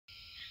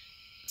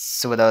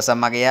සුබ දවසක්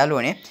මගේ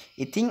යාළුවනේ.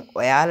 ඉතින්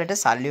ඔයාලට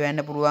සල්ලි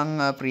හොයන්න පුළුවන්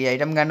ෆ්‍රී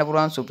අයිටම් ගන්න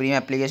පුළුවන් සුප්‍රීම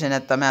ඇප්ලිකේෂන්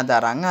එකක් තමයි අද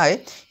අරන් ආවේ.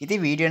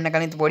 ඉතින් වීඩියෝ එක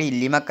කලින් පොඩි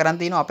ඉල්ලීමක් කරන්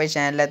තිනවා අපේ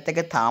channel එකත් එක්ක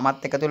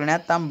තාමත් එකතු වෙලා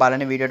නැත්නම්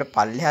බලන වීඩියෝට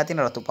පල්ලෙහා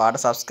තියෙන රතු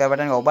පාට subscribe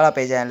button එක ඔබලා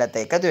අපේ channel එකත්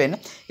එක්ක එකතු වෙන්න.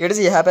 ඊට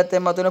පස්සේ එහා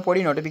පැත්තෙන් මතුවෙන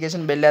පොඩි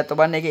notification bell එකක්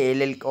ඔබන්න ඒකේ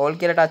all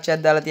කියලා touch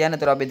එකක් දාලා තියන්න.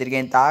 ඒතර අපි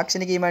ඉදිරියෙන්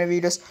තාක්ෂණික ඊමණ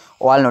වීඩියෝස්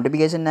ඔයාලා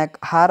notification එකක්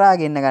හරහා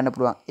ගන්න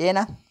පුළුවන්.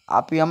 එහෙනම්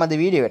අපි යමුද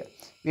වීඩියෝ එකට.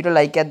 වීඩියෝ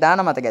like එකක්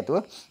දාන්න මතක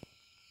ඇතුව.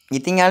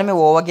 ඉතින් යාළුවෝ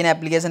මේ ඕවා කියන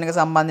ඇප්ලිකේෂන් එක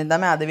සම්බන්ධයෙන්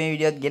තමයි අද මේ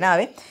වීඩියෝත්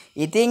ගෙනාවේ.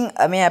 ඉතින්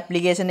මේ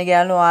ඇප්ලිකේෂන් එක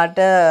යාළුවෝ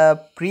ඔයාලට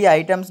ෆ්‍රී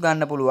අයිටම්ස්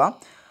ගන්න පුළුවන්.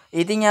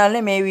 ඉතින්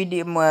යාළුවෝ මේ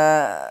වීඩියෝ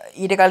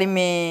ඊට කලින්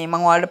මේ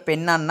මම ඔයාලට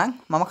පෙන්නන්නම්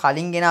මම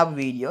කලින් ගෙනාපු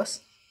වීඩියෝස්.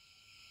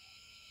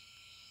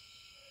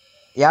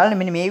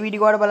 යාළුවෝ මෙන්න මේ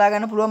වීඩියෝ වල බලා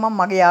ගන්න පුළුවන් මම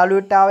මගේ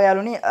යාළුවෙක්ට ආව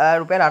යාළුවනේ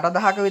රුපියල්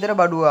 8000ක විතර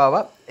බඩුව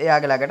ආවා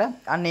එයාගේ ළඟට.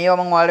 අන්න ඒවා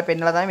මම ඔයාලට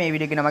පෙන්නලා තමයි මේ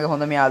වීඩියෝ එක මගේ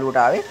හොඳම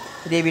යාළුවට ආවේ.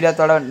 ඉතින් මේ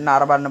වීඩියෝත් වල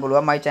නරඹන්න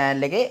පුළුවන් මගේ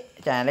channel එකේ.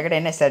 channel එකට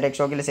එන්න static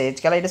show කියලා search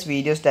කරලා ඊට පස්සේ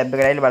videos tab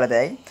එකට ඇවිල්ලා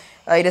බලතැයි.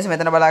 ඊට පස්සේ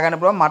මෙතන බලා ගන්න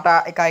පුළුවන් මට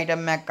එක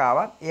item එකක්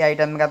ආවා. ඒ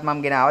item එකත්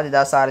මම ගෙනාවා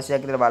 2400ක්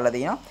විතර බලලා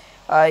තිනවා.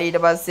 ඊට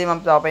පස්සේ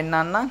මම තව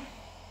පෙන්නන්නම්.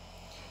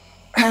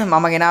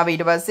 මම ගෙනාවා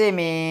ඊට පස්සේ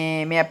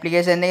මේ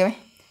application එකේ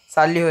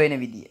සල්ලි හොයන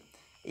විදිය.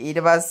 ඊට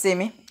පස්සේ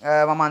මේ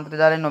මම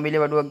අන්තර්ජාලයෙන්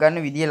නොමිලේ වඩුවක්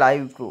ගන්න විදිය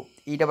live proof.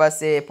 ඊට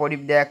පස්සේ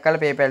පොඩි දෙයක්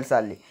කරලා PayPal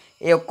සල්ලි.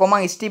 ඒ ඔක්කොම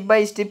step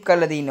by step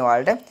කරලා තිනවා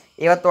ඔයාලට.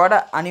 ඒවත්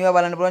ඔයාලට අනිවා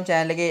බලන්න පුළුවන්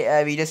channel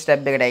එකේ videos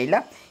tab එකට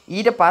ඇවිල්ලා.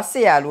 ඊට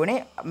පස්සේ යාළුවනේ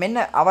මෙන්න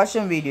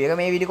අවශ්‍යම වීඩියෝ එක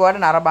මේ වීඩියෝ එක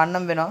ඔයාලට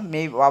නරඹන්න වෙනවා.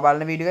 මේ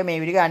බලන වීඩියෝ එක මේ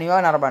වීඩියෝ එක අනිවා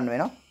නරඹන්න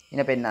වෙනවා.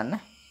 ඉන්න පෙන්නන්න.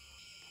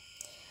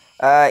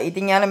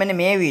 ඉතින් යාළුවා මෙන්න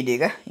මේ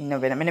වීඩියෝ එක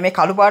ඉන්න මෙන්න මේ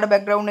කළු පාට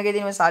background එකේ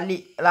තියෙන මේ සල්ලි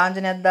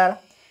ලාංඡනයක්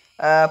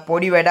දාලා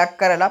පොඩි වැඩක්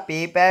කරලා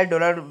PayPal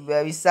ඩොලර්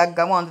 20ක්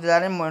ගමු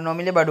අන්තර්ජාලයෙන්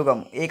නොමිලේ බඩු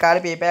ගමු. ඒ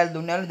කාලේ PayPal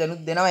දුන්නාලු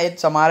දැනුත් දෙනවා ඒත්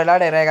සමහර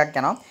වෙලාවට error එකක්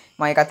යනවා.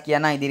 මම ඒකත්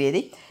කියන්න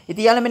ඉදිරියේදී.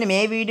 ඉතින් යාළුවා මෙන්න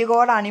මේ වීඩියෝ එක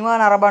ඔයාලට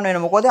අනිවාර්යයෙන් නරඹන්න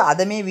වෙනවා. මොකද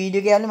අද මේ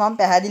වීඩියෝ එක යාළුවා මම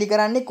පැහැදිලි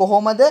කරන්නේ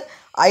කොහොමද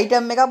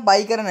item එකක්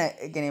buy කරන.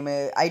 ඒ කියන්නේ මේ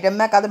item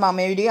එකක් අද මම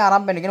මේ වීඩියෝ එකේ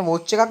අරන් පෙන්නන. කියන්නේ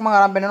watch එකක් මම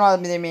අරන් පෙන්නනවා.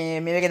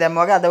 මේ මේකේ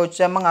දැම්මා වගේ අද watch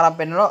එකක් මම අරන්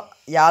පෙන්නනවා.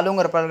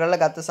 යාළුවෝ රෙෆරල්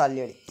කරලා ගත්ත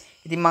සල්ලි වලින්.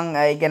 ඉතින් මම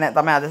ඒ ගැන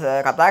තමයි අද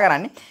කතා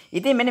කරන්නේ.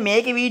 ඉතින් මෙන්න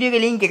මේකේ වීඩියෝ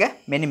එකේ link එක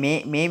මෙන්න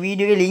මේ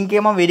වීඩියෝ එකේ link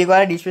එක මම වීඩියෝ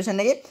එකේ description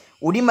එකේ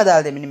උඩින්ම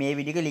දාලා දෙන්න. මෙන්න මේ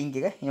වීඩියෝ එකේ link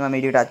එක. මම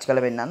වීඩියෝ එක touch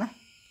කරලා පෙන්නන්න.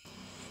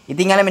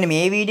 ඉතින් යාළුවා මෙන්න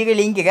මේ වීඩියෝ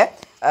එකේ link එක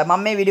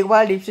මම මේ වීඩියෝ එක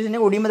බලලා description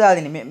එකේ උඩින්ම දාලා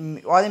දෙන්නේ.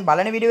 මේ ඔයාලා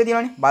බලන වීඩියෝ එක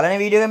තියෙනවනේ. බලන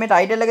වීඩියෝ එකේ මේ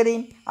title එක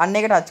තියෙන්නේ. අන්න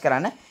ඒක touch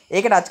කරන්න.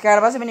 ඒක touch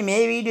කරාට පස්සේ මෙන්න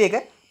මේ වීඩියෝ එක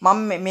මම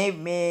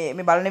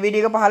මේ බලන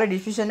වීඩියෝ එක පහළ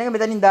description එක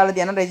මෙතනින් දාලා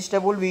තියන්න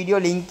registerable video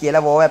link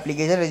කියලා WoW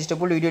application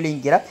registerable video link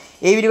කියලා.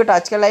 ඒ වීඩියෝ එක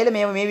touch කරලා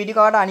ඇවිල්ලා මේ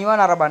වීඩියෝ එකට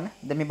අනිවාර්යයෙන් නරඹන්න.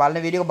 දැන් මේ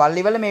බලන වීඩියෝ එක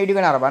බලලා ඉවරලා මේ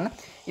වීඩියෝ එක නරඹන්න.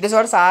 ඊට පස්සේ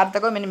ඔයාලට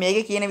සාර්ථකව මෙන්න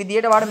මේකේ කියන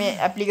විදිහට ඔයාලට මේ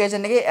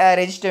application එකේ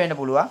register වෙන්න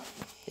පුළුවන්.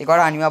 ඒක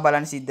ඔයාලට අනිවාර්යයෙන්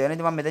බලන්න සිද්ධ වෙනවා.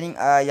 ඉතින් මම මෙතනින්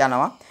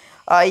යනවා.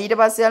 ඊට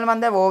පස්සේ යාළුවා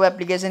මම දැන් WoW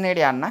application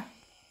එකට යන්න.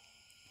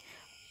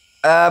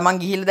 මම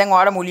ගිහිල්ලා දැන්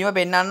ඔයාලට මුලින්ම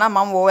පෙන්නන්නම්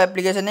මම WoW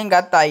application එකෙන්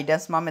ගත්ත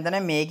items මම මෙතන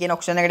මේ කියන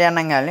option එකට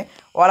යන්නම් යාළුවනේ.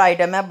 ඔයාලා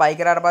item එක buy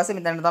කරාට පස්සේ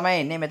මෙතන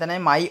තමයි එන්නේ. මෙතන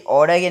my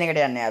order කියන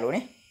එකට යන්න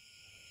යාළුවනේ.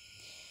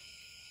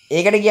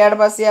 ඒකට ගියාට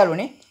පස්සේ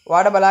යාළුවනේ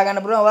ඔයාලට බලා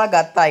ගන්න පුළුවන් ඔයාලා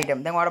ගත්ත item.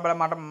 දැන් ඔයාලට බලන්න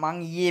මට මං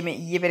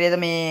ඊයේ පෙරේද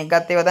මේ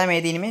ගත්ත ඒවා තමයි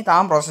මේ තියෙන්නේ. මේ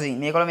තාම processing.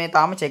 මේකවල මේ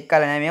තාම check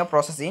කරලා නැහැ. මේක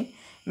processing.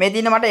 මේ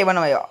තියෙන මට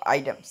එවනවා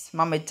items.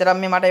 මම මෙච්චරක්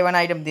මේ මට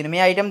එවන item තියෙනවා.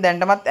 මේ item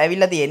දැන්ටමත්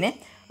ඇවිල්ලා තියෙන්නේ.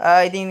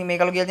 ඉතින්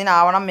මේකලු කියලා තියෙන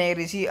ආවනම් මේ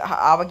රිසි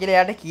ආව කියලා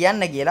එයාට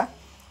කියන්න කියලා.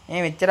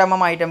 මේ මෙච්චර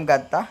මම item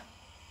ගත්තා.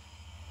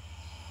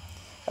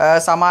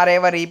 සමහර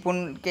ඒවා රීපුන්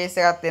කේස්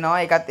එකක් වෙනවා.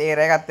 ඒකත්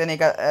error එකක් වෙන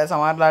එක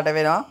සමහරලාට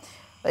වෙනවා.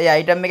 ඒ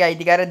item එකේ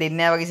අයිතිකාරය දෙන්නේ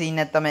නැහැ වගේ සීන්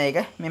එකක් තමයි ඒක.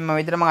 මෙන්න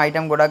විතර මම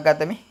item ගොඩක්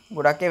ගත්තා මේ.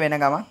 ගොඩක් වෙන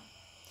ගම.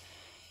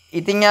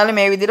 ඉතින් යාළුවෝ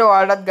මේ විදිහට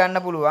ඔයාලටත්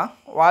ගන්න පුළුවන්.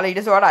 ඔයාලා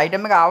ඊට පස්සේ ඔයාලට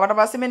item එක ආවට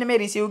පස්සේ මෙන්න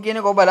මේ receive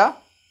කියන එක ඔබලා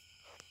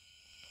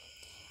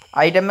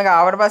item එක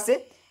ආවට පස්සේ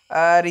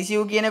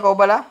receive කියන එක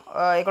ඔබලා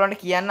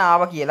ඒගොල්ලන්ට කියන්න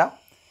ආවා කියලා.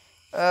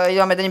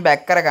 ඊළඟ මෙතනින්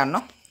back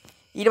කරගන්නවා.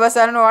 ඊට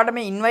පස්සේ අරන ඔයාලට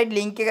මේ invite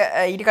link එක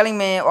ඊට කලින්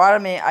මේ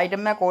ඔයාලා මේ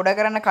item එක order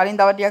කරන්න කලින්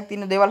තව ටිකක්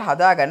තියෙන දේවල්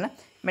හදාගන්න.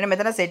 මෙන්න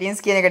මෙතන settings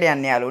කියන එකට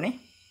යන්න යාළුවනේ.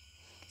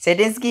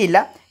 settings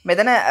ගිහිල්ලා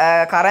මෙතන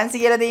currency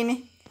කියලා තියෙන්නේ.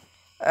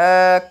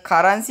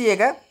 currency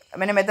එක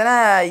මෙන්න මෙතන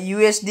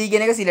USD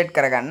කියන එක select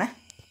කරගන්න.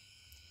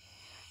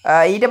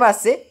 ඊට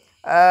පස්සේ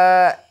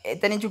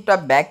එතනින්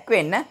චුට්ටක් back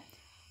වෙන්න.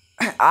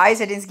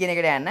 ආයි settings කියන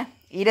එකට යන්න.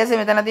 ඊට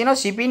පස්සේ මෙතන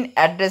තියෙනවා shipping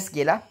address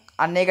කියලා.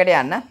 අන්න ඒකට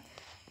යන්න.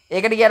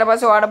 ඒකට ගියාට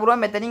පස්සේ ඔයාලට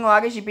පුළුවන් මෙතනින්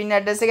ඔයාගේ shipping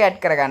address එක add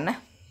කරගන්න.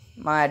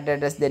 මම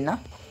address දෙන්න.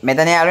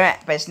 මෙතන යාළුවා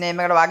page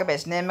name එකට ඔයාගේ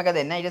page name එක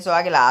දෙන්න. ඊට පස්සේ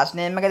ඔයාගේ last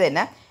name එක දෙන්න.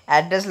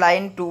 address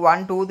line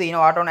 212 තියෙන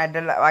ඔයාට ඕන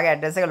address ඔයාගේ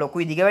address එක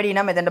ලොකුයි දිග වැඩි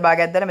නම් මෙතනට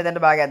භාගයක් දාන්න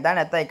මෙතනට භාගයක් දාන්න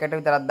නැත්නම් එකට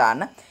විතරක්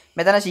දාන්න.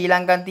 මෙතන ශ්‍රී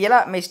ලංකන්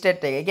තියලා මේ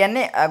state එක. ඒ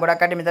කියන්නේ ගොඩක්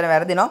කට්ටිය මෙතන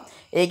වැරදිනවා.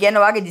 ඒ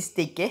කියන්නේ ඔයාගේ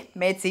district එකේ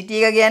මේ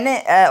city එක කියන්නේ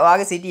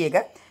ඔයාගේ city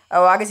එක.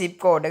 ඔයාගේ zip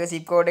code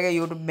එක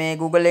YouTube මේ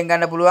Google එකෙන්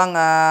ගන්න පුළුවන්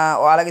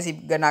ඔයාලගේ zip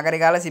නගරේ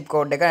ගාලා zip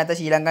code එක නැත්නම්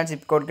ශ්‍රී ලංකන්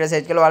zip code කියලා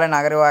search කරලා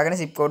ඔයාලා නගරේ හොයාගෙන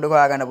zip code එක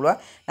හොයාගන්න පුළුවන්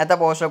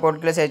නැත්නම් postal code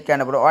කියලා search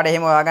කරන්න පුළුවන් ඔයාලා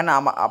එහෙම හොයාගන්න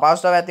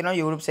අපහසුතාවයක් තියෙනවා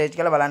YouTube search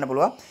කරලා බලන්න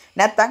පුළුවන්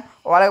නැත්නම්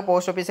ඔයාලගේ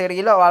post office එකට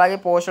ගිහලා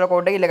ඔයාලගේ postal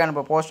code එක ඉල්ල ගන්න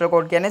පුළුවන් postal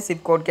code කියන්නේ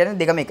zip code කියන්නේ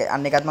දෙකම එකයි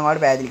අන්න එකත් මම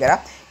ඔයාලට පැහැදිලි කරා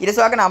ඊට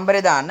පස්සේ ඔයාගේ number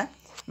එක දාන්න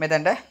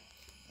මෙතනට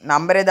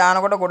නම්බරේ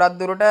දානකොට ගොඩක්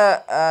දුරට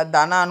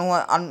ධන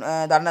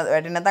 90 ධන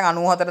වැටෙන්නේ නැත්නම්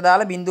 94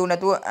 දාලා බිඳුව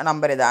නැතුව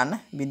නම්බරේ දාන්න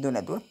බිඳුව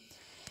නැතුව.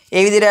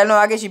 ඒ විදිහට යනවා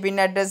ඔයාගේ shipping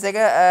address එක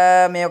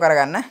මේව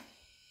කරගන්න.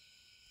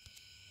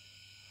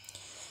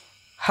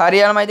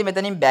 හරියනවා ඉතින්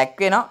මෙතනින් බෑක්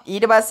වෙනවා.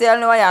 ඊට පස්සේ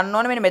යාළුවෝ ඔයා යන්න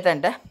ඕනේ මෙන්න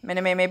මෙතනට.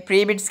 මෙන්න මේ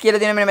pre bits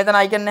කියලා තියෙන මෙන්න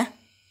මෙතන icon එක.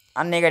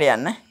 අන්න ඒකට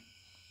යන්න.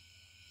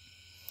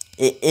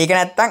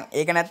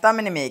 ඒක නැත්තම්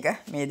මෙන්න මේක.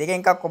 මේ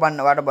දෙකෙන් එකක්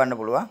ඔබන්න ඔයාලට බලන්න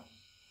පුළුවන්.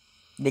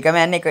 දෙකම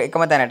යන්නේ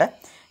එකම තැනට.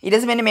 ඊට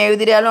පස්සේ මෙන්න මේ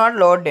විදිහට යාළුවෝ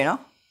ඔයාලට load වෙනවා.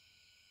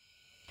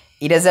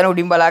 ඊට පස්සේ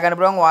උඩින් බලා ගන්න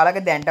පුළුවන්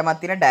ඔයාලගේ දැන්ටමත්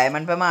තියෙන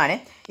ඩයමන්ඩ් ප්‍රමාණය.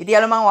 ඉතින්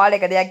යාළුවෝ මම ඔයාලට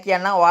එක දෙයක්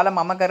කියන්නම්. ඔයාලා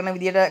මම කරන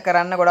විදිහට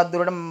කරන්න ගොඩක්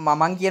දුරට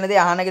මම කියන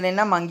දේ අහනගෙන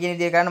එන්න මම කියන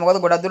විදිහට කරන්න. මොකද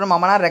ගොඩක් දුරට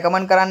මම නම්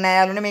රෙකමන්ඩ් කරන්නේ නැහැ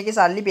යාළුවනේ. මේකේ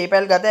සල්ලි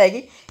PayPal ගත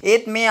හැකි.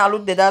 ඒත් මේ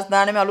අලුත්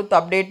 2019 අලුත්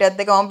අප්ඩේට් එකත්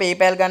එක්ක මම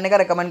PayPal ගන්න එක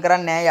රෙකමන්ඩ්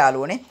කරන්නේ නැහැ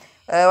යාළුවනේ.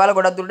 ඔයාලා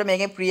ගොඩක් දුරට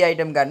මේකෙන් free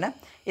item ගන්න.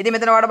 ඉතින්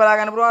මෙතන ඔයාලට බලා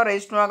ගන්න පුළුවන්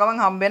රෙජිස්ටර් වුණා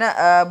ගමන් හම්බ වෙන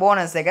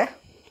බෝනස් එක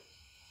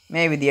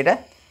මේ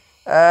විදිහට.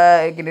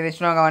 ඒක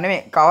රෙජිස්ටර් වුණා ගමන්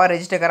නෙමෙයි කවර්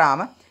රෙජිස්ටර්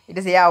කරාම ඊට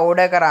පස්සේ එයා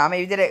ඕඩර් කරාම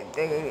මේ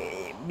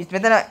විදිහට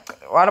මෙතන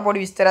ඔයාලා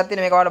පොඩි විස්තරයක්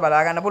තියෙන මේක ඔයාලා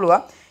බලා ගන්න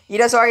පුළුවන්.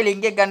 ඊට පස්සේ ඔයාගේ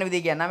link එක ගන්න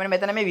විදිහ කියන්න.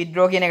 මෙතන මේ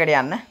withdraw කියන එකට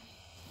යන්න.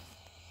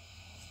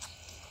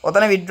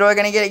 ඔතන withdraw එක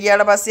ගැන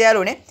ගියාට පස්සේ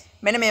යාළුවනේ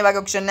මෙන්න මේ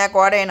වගේ ඔප්ෂන් එකක්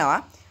ඔයාලට එනවා.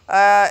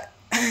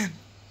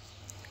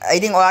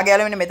 ඉතින් ඔයාගේ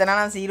යාළුවනේ මෙතන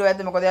නම් 0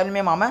 ඇද්ද මොකද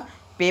යාළුවනේ මම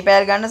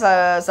PayPal ගන්න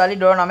සල්ලි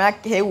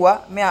 $9ක් හෙව්වා.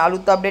 මේ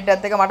අලුත් අප්ඩේට්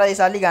එකත් එක්ක මට ඒ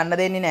සල්ලි ගන්න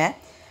දෙන්නේ නැහැ.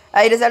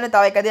 ඊට පස්සේ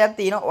තව එක දෙයක්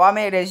තියෙනවා. ඔයා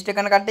මේ රෙජිස්ටර්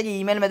කරන කට්ටියගේ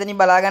ඊමේල් මෙතනින්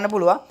බලා ගන්න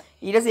පුළුවන්.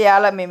 ඊට පස්සේ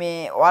යාළුවා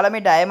මේ ඔයාලා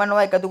මේ ඩයමන්ඩ්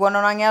ඔයා එකතු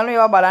කරනවා නම් යාළුවෝ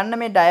ඒවා බලන්න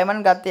මේ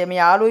ඩයමන්ඩ් ගත්තේ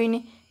මේ යාළුවෝ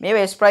ඉන්නේ.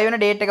 මේ එක්ස්පයර් වෙන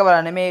ඩේට් එක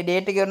බලන්න. මේ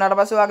ඩේට් එක ඉවරනාට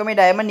පස්සේ ඔයාගේ මේ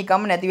ඩයමන්ඩ්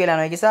නිකම්ම නැති වෙලා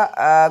යනවා. ඒ නිසා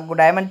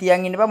ඩයමන්ඩ්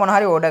තියන් ඉන්න බෑ මොන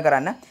හරි ඕඩර්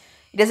කරන්න.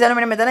 ඊට පස්සේ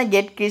මෙන්න මෙතන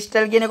get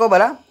crystal කියන එක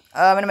බලලා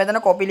මෙන්න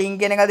මෙතන copy link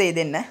කියන එක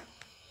දෙන්න.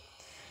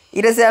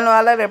 ඊට පස්සේ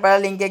ඔයාලා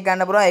referral link එක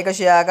ගන්න පුළුවන්. ඒක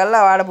share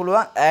කරලා ඔයාලට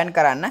පුළුවන් earn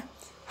කරන්න.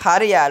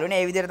 හරි යාළුවනේ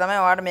මේ විදිහට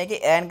තමයි ඔයාලට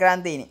මේකේ earn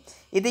කරන්න තියෙන්නේ.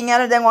 ඉතින්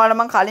යාළුවෝ දැන් ඔයාලට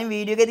මම කලින්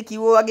වීඩියෝ එකේදී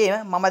කිව්වා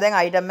වගේම මම දැන්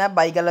item එකක්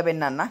buy කරලා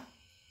පෙන්නන්න.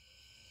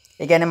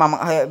 ඒ කියන්නේ මම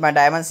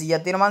ඩයමන්ඩ් 100ක්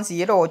තියෙනවා මම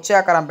 100ට watch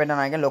එකක් අරන්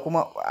පෙන්නනවා. ඒ කියන්නේ ලොකුම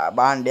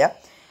භාණ්ඩයක්.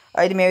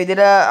 ඉතින් මේ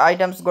විදිහට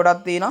items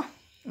ගොඩක් තියෙනවා.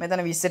 මෙතන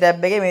 20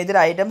 ටැබ් එකේ මේ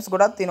විදිහට items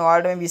ගොඩක් තියෙනවා.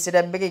 ඔයාලට මේ 20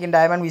 ටැබ් එකේ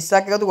කියන්නේ ඩයමන්ඩ්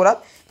 20ක් එකතු කරත්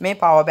මේ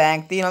power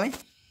bank තියෙනවා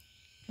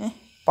මේ.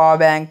 power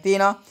bank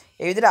තියෙනවා.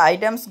 ඒ විදිහට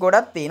items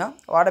ගොඩක් තියෙනවා.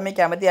 ඔයාලට මේ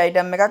කැමති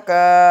item එකක්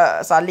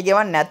සල්ලි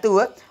ගෙවන්න නැතුව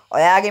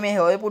ඔයාගේ මේ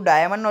හොයපු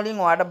ඩයමන්ඩ් වලින්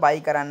ඔයාලට buy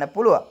කරන්න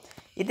පුළුවන්.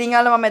 ඉතින්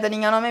යාළුවා මම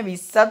මෙතනින් යනවා මේ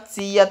 20ත්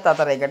 100ත්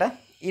අතර එකට.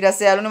 ඊට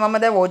පස්සේ යාළුවනේ මම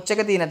දැන් watch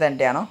එක තියෙන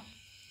තැනට යනවා.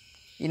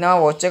 ඊනවා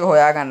watch එක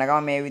හොයා ගන්න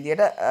ගම මේ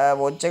විදිහට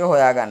watch එක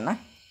හොයා ගන්න.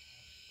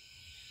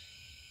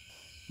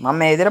 මම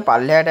මේ විදිහට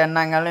පල්ලෙහාට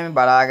යන්නම් යාළුවනේ මේ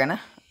බලාගෙන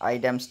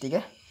items ටික.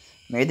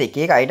 මේ විදිහට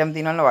එක එක item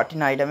තියෙනවා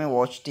වටින item මේ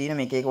watch තියෙන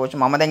මේක එක watch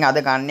මම දැන් අද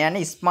ගන්න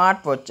යන්නේ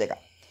smart watch එක.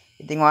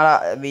 ඉතින් ඔයාලා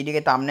වීඩියෝ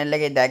එකේ thumbnail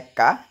එකේ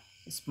දැක්කා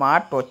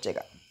smart watch එක.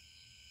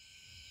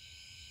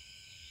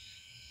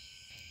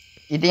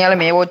 ඉතින්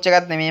යාළුවා මේ watch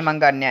එකත් නෙමෙයි මම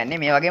ගන්න යන්නේ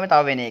මේ වගේම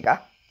තව වෙන එකක්.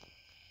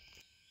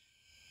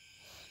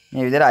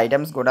 මේ විදිහට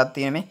items ගොඩක්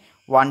තියෙන මේ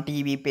 1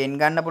 TB pen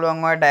ගන්න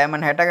පුළුවන් ඔයාලා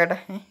diamond 60කට.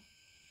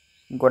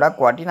 ගොඩක්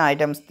වටිනා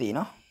items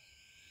තියෙනවා.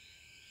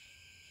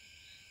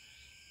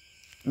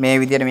 මේ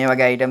විදිහට මේ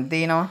වගේ item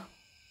තියෙනවා.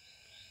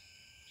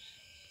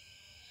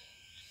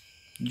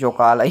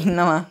 ජොකාලා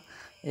ඉන්නවා.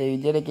 ඒ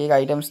විදිහට එක එක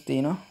items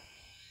තියෙනවා.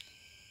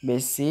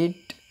 bed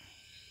sheet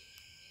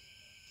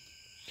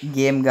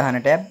game ගහන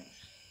tab.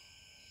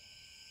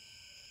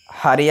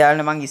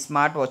 හරියාලනේ මං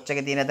ස්මාර්ට් වොච්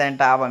එකේ තියෙන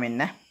තැනට ආවා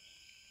මෙන්න.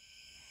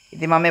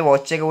 ඉතින් මම මේ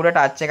වොච් එක උඩ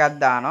ටච් එකක්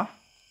දානවා.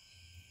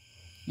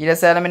 ඊට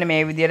පස්සේ මෙන්න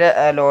මේ විදිහට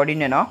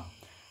ලෝඩින් වෙනවා.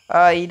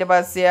 ඊට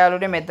පස්සේ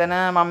යාළුවනේ මෙතන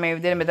මම මේ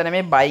විදිහට මෙතන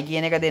මේ buy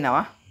කියන එක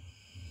දෙනවා.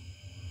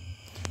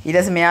 ඊට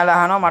පස්සේ මෙයාලා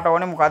අහනවා මට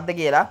ඕනේ මොකද්ද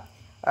කියලා.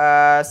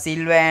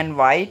 silver and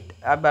white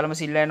අපි බලමු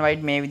silver and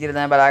white මේ විදිහට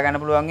තමයි බලා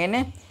ගන්න පුළුවන්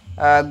වෙන්නේ.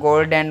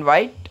 gold and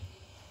white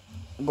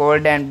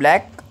gold and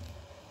black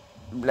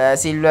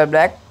silver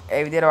black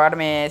ඒ විදිහට ඔයාලට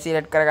මේ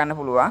සිලෙක්ට් කරගන්න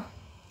පුළුවන්.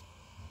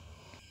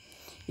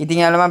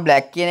 ඉතින් යාළුවා මම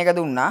black කියන එක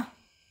දුන්නා.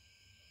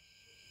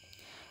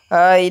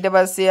 ඊට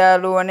පස්සේ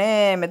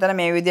යාළුවනේ මෙතන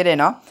මේ විදිහට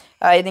එනවා.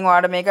 ඉතින්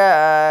ඔයාලට මේක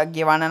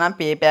ගෙවන්න නම්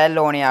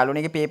PayPal ඕනේ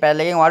යාළුවනේ. ඒක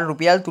PayPal එකෙන් ඔයාලට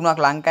රුපියල් 3ක්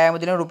ලංකාවේ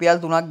මුදලින් රුපියල්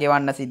 3ක්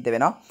ගෙවන්න සිද්ධ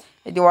වෙනවා.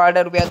 ඉතින්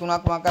ඔයාලට රුපියල්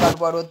 3ක් මොකක් කරලා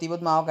අඩුපාඩුවක්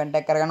තිබ්බොත් මාව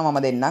කන්ටැක්ට් කරගන්න මම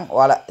දෙන්නම්.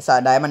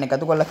 ඔයාලා ඩයමන්ඩ්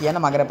එකතු කරලා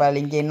කියන්න මගේ රෙෆරල්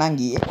ලින්ක් එකෙන් නම්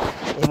ගියේ.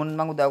 ඒ මුන්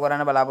මම උදව්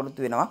කරන්න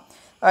බලාපොරොත්තු වෙනවා.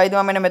 ඉතින්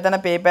මම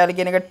මෙතන PayPal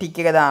කියන එක ටික්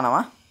එක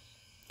දානවා.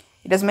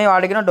 ඊට පස්සේ මේ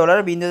ඔයාලට කියන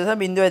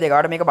 $0.02.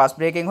 ඔයාලට මේක බස්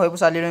බ්‍රේක් එකෙන් හොයපු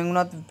සල්ලි වලින්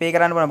වුණත් පේ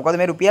කරන්න බෑ. මොකද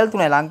මේ රුපියල්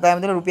 3යි ලංකාවේ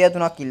මුදල රුපියල්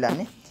 3ක්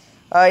ඉල්ලන්නේ.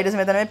 ඊට පස්සේ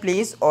මෙතන මේ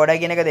ප්ලීස් ඕඩර්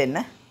කියන එක දෙන්න.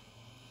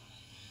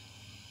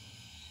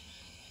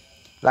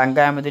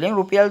 ලංකාවේ මුදලින්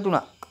රුපියල්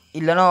 3ක්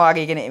ඉල්ලනවා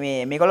වාගේ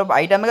කියන්නේ මේගොල්ලෝ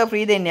අයිටම් එක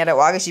ෆ්‍රී දෙන්නේ. අර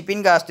වාගේ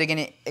shipping ගාස්තුව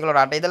කියන්නේ ඒගොල්ලෝ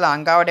රටේ ඉඳලා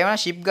ලංකාවට එවන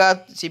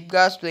ship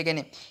ගාස්තුව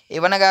කියන්නේ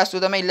එවන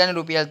ගාස්තුව තමයි ඉල්ලන්නේ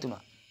රුපියල් 3ක්.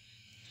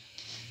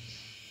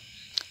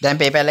 දැන්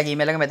PayPal එක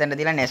email එක මෙතන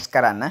දීලා next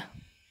කරන්න.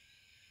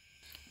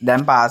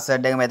 දැන්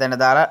password එක මෙතන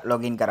දාලා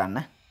login කරන්න.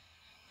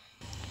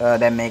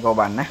 දැන් මේක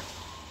ඔබන්න.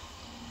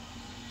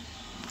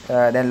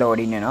 දැන්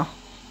loading වෙනවා.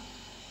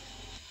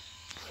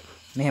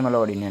 මෙහෙම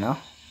loading වෙනවා.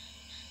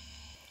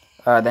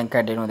 දැන්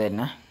continue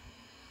දෙන්න.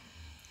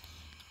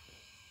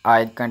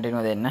 ආයෙත්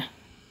කන්ටිනියු දෙන්න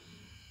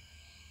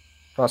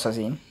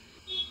processing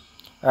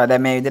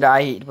දැන් මේ විදිහට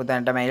ආයෙ හිටපු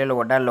තැනට මේ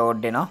ලෝඩ්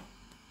වෙනවා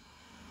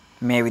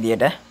මේ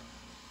විදිහට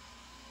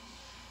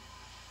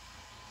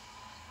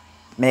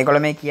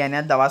මේගොල්ලෝ මේ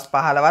කියන්නේ දවස්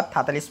 15වත්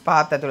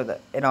 45ත් ඇතුළත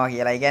එනවා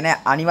කියලා. ඒ කියන්නේ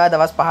අනිවා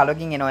දවස්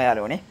 15කින් එනවා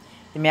යාළුවනේ.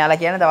 ඉතින් මෙයාලා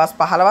කියන්නේ දවස්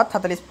 15වත්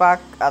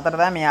 45ක් අතර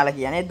තමයි මෙයාලා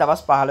කියන්නේ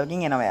දවස්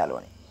 15කින් එනවා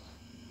යාළුවනේ.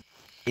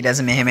 ඊට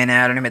පස්සේ මෙහෙම එන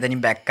යාළුවනේ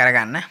මෙතනින් බෑක්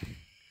කරගන්න.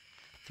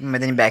 ඉතින්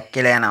මෙතනින් බෑක්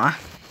කියලා යනවා.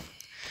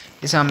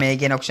 ඊටසම මේ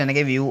කියන ඔප්ෂන්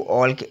එකේ view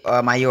all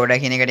my order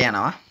කියන එකට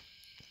යනවා.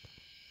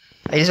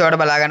 ඊටසෝට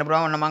බලා ගන්න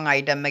පුළුවන් ඔන්න මම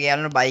item එක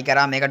යාළුවනේ buy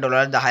කරා මේක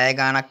ඩොලර් 10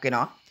 ගාණක්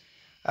වෙනවා.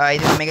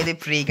 ඉතින්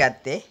මේකෙදි free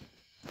ගත්තේ.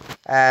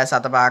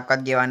 සත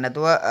පහක්වත් ගෙවන්න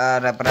නැතුව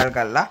රෙෆරල්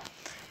කරලා.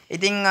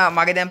 ඉතින්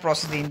මගේ දැන්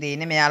ප්‍රොසෙසින්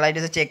තියෙන්නේ මෙයාලා ඊට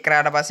පස්සේ චෙක්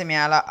කරාට පස්සේ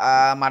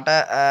මෙයාලා මට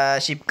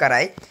ෂිප්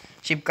කරයි.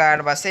 ෂිප්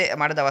කරාට පස්සේ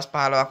මට දවස්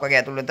 15ක්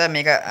වගේ ඇතුළත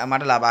මේක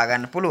මට ලබා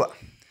ගන්න පුළුවන්.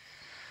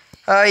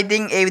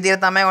 ඉතින් ඒ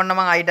විදිහට තමයි ඔන්න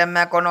මම අයිටම්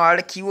එකක් ඔන්න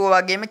ඔයාලට කිව්වා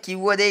වගේම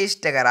කිව්ව දේ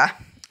ඉෂ්ට කරා.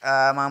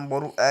 මම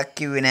බොරු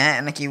කිව්වේ නෑ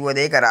එන කිව්ව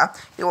දේ කරා.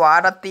 ඉතින්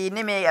ඔයාලට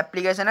තියෙන්නේ මේ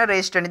ඇප්ලිකේෂන් එක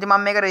රෙජිස්ටර් වෙන්න. ඉතින්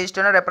මම මේක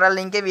රෙජිස්ටර් කරන රෙෆරල්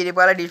ලින්ක් එක වීඩියෝ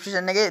පාර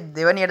ඩිස්ක්‍රිප්ෂන් එකේ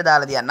දෙවෙනියට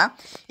දාලා තියන්නම්.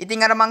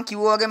 ඉතින් අර මම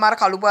කිව්වා වගේ මාර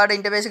කළු පාට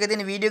ඉන්ටර්ෆේස් එකේ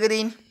තියෙන වීඩියෝ එක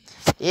තියෙන්නේ.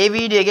 ඒ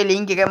වීඩියෝ එකේ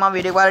ලින්ක් එක මම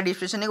වීඩියෝ පාර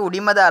ඩිස්ක්‍රිප්ෂන් එකේ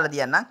උඩින්ම දාලා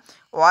තියන්නම්.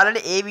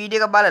 ඔයාලට ඒ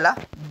වීඩියෝ එක බලලා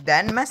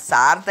දැන්ම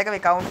සාර්ථකව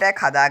account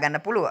එකක් හදාගන්න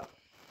පුළුවන්.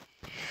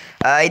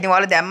 ඉතින්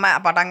ඔයාලා දැම්ම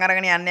පටන්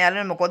අරගෙන යන්න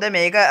යාළුවනේ මොකද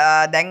මේක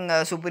දැන්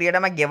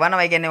සුපිරියටම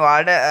ගෙවනවා. ඒ කියන්නේ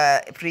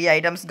ඔයාලට ෆ්‍රී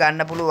අයිටම්ස්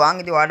ගන්න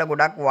පුළුවන්. ඉතින් ඔයාලට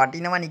ගොඩක්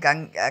වටිනවා නිකන්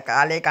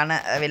කාලේ කන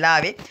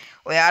වෙලාවේ.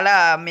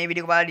 ඔයාලා මේ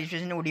වීඩියෝ බලලා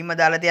ඩිස්ක්‍රිප්ෂන් උඩින්ම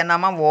දාලා තියන්නම්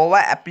මම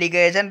වෝවා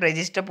application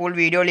register full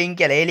video link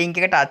කියලා. ඒ ලින්ක්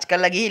එක ටච්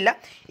කරලා ගිහිල්ලා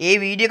ඒ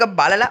වීඩියෝ එක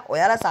බලලා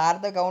ඔයාලා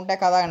සාර්ථක account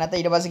එකක් හදාගන්න. නැත්නම්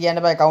ඊට පස්සේ කියන්න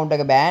එපා account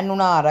එක බෑන්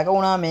වුණා, අරක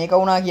වුණා, මේක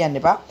වුණා කියන්න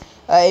එපා.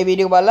 ඒ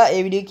වීඩියෝ එක බලලා ඒ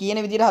වීඩියෝ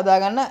කියන විදිහට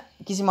හදාගන්න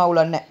කිසිම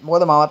අවුලක් නැහැ.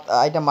 මොකද මමත්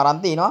අයිටම්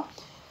අරන් තිනවා.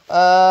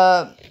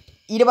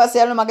 ඊට පස්සේ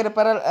යාළුවෝ මගේ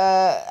රෙෆරල්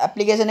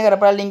ඇප්ලිකේෂන් එක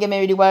රෙෆරල් ලින්ක් එක මේ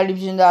වීඩියෝ පාර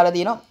ඩිස්ක්‍රිප්ෂන් දාලා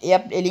තියෙනවා.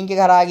 ඒ ලින්ක් එක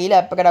කරා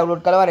ගිහලා ඇප් එක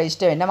ඩවුන්ලෝඩ් කරලා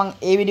රෙජිස්ටර් වෙන්න. මම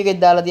ඒ වීඩියෝ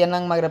එකෙත් දාලා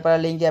තියන්නම් මගේ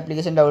රෙෆරල් ලින්ක් එක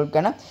ඇප්ලිකේෂන් ඩවුන්ලෝඩ්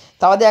කරන.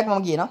 තව දෙයක්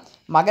මම කියනවා.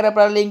 මගේ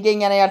රෙෆරල් ලින්ක්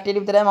එකෙන් යන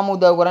කට්ටියට විතරයි මම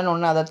උදව් කරන්නේ.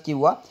 ඔන්න අදත්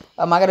කිව්වා.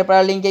 මගේ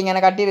රෙෆරල් ලින්ක් එකෙන්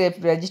යන කට්ටිය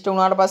රෙජිස්ටර්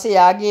වුණාට පස්සේ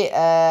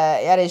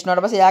එයා රෙජිස්ටර්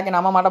වුණාට පස්සේ එයාගේ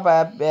නම මට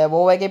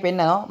වෝවා එකේ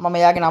පෙන්නනවා. මම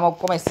එයාගේ නම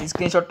ඔක්කොම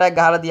ස්ක්‍රීන්ෂොට් එකක්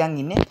ගහලා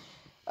තියන් ඉන්නේ.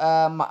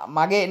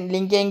 මගේ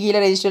ලින්ක් එකෙන්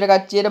ගිහලා රෙජිස්ටර්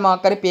කච්චියට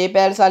මාක් කරේ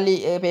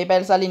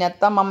PayPal සල්ලි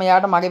නැත්තම් මම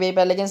එයාට මගේ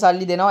PayPal එකෙන්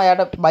සල්ලි දෙනවා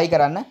එයාට buy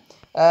කරන්න.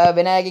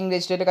 වෙන අයකින්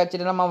රෙජිස්ටර්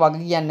කච්චියට නම් මම වග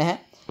කියන්නේ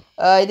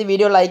නැහැ. ඉතින්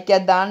වීඩියෝ like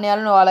එකක් දාන්න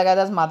යාළුවනේ. ඔයාලගේ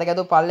අදහස් මතක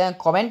ඇතුව පල්ලෙන්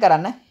කමෙන්ට්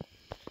කරන්න.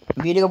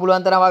 වීඩියෝ එක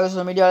පුළුවන් තරම් වගේ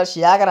සෝෂල් මීඩියා වල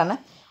ෂෙයා කරන්න.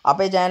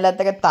 අපේ channel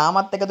එකත් එක්ක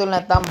තාමත් එකතු වෙලා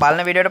නැත්නම්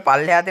බලන වීඩියෝට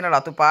පල්ලෙහා තියෙන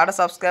රතු පාට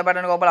subscribe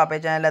button එක ඔබලා අපේ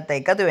channel එකත්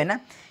එක්ක එකතු වෙන්න.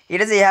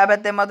 ඊට පස්සේ එහා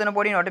පැත්තෙන් මතුවෙන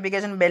පොඩි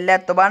notification bell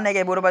එකත් ඔබන්න.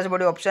 ඒකේ ඊට පස්සේ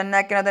පොඩි option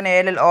එකක් එනවා.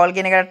 එතන all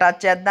කියන එකට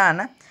touch එකක්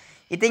දාන්න.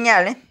 ඉතින්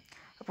යාළුවනේ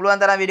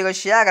පුළුවන් තරම් වීඩියෝ එක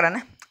ෂෙයා කරන්න.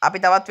 අපි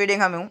තවත් වීඩියෝ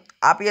එකක් හමුමු.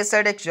 අපි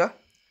SRTech show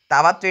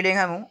තවත් වීඩියෝ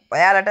එකක් හමුමු.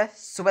 ඔයාලට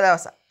සුබ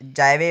දවසක්.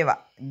 ජය වේවා.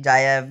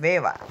 ජය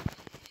වේවා.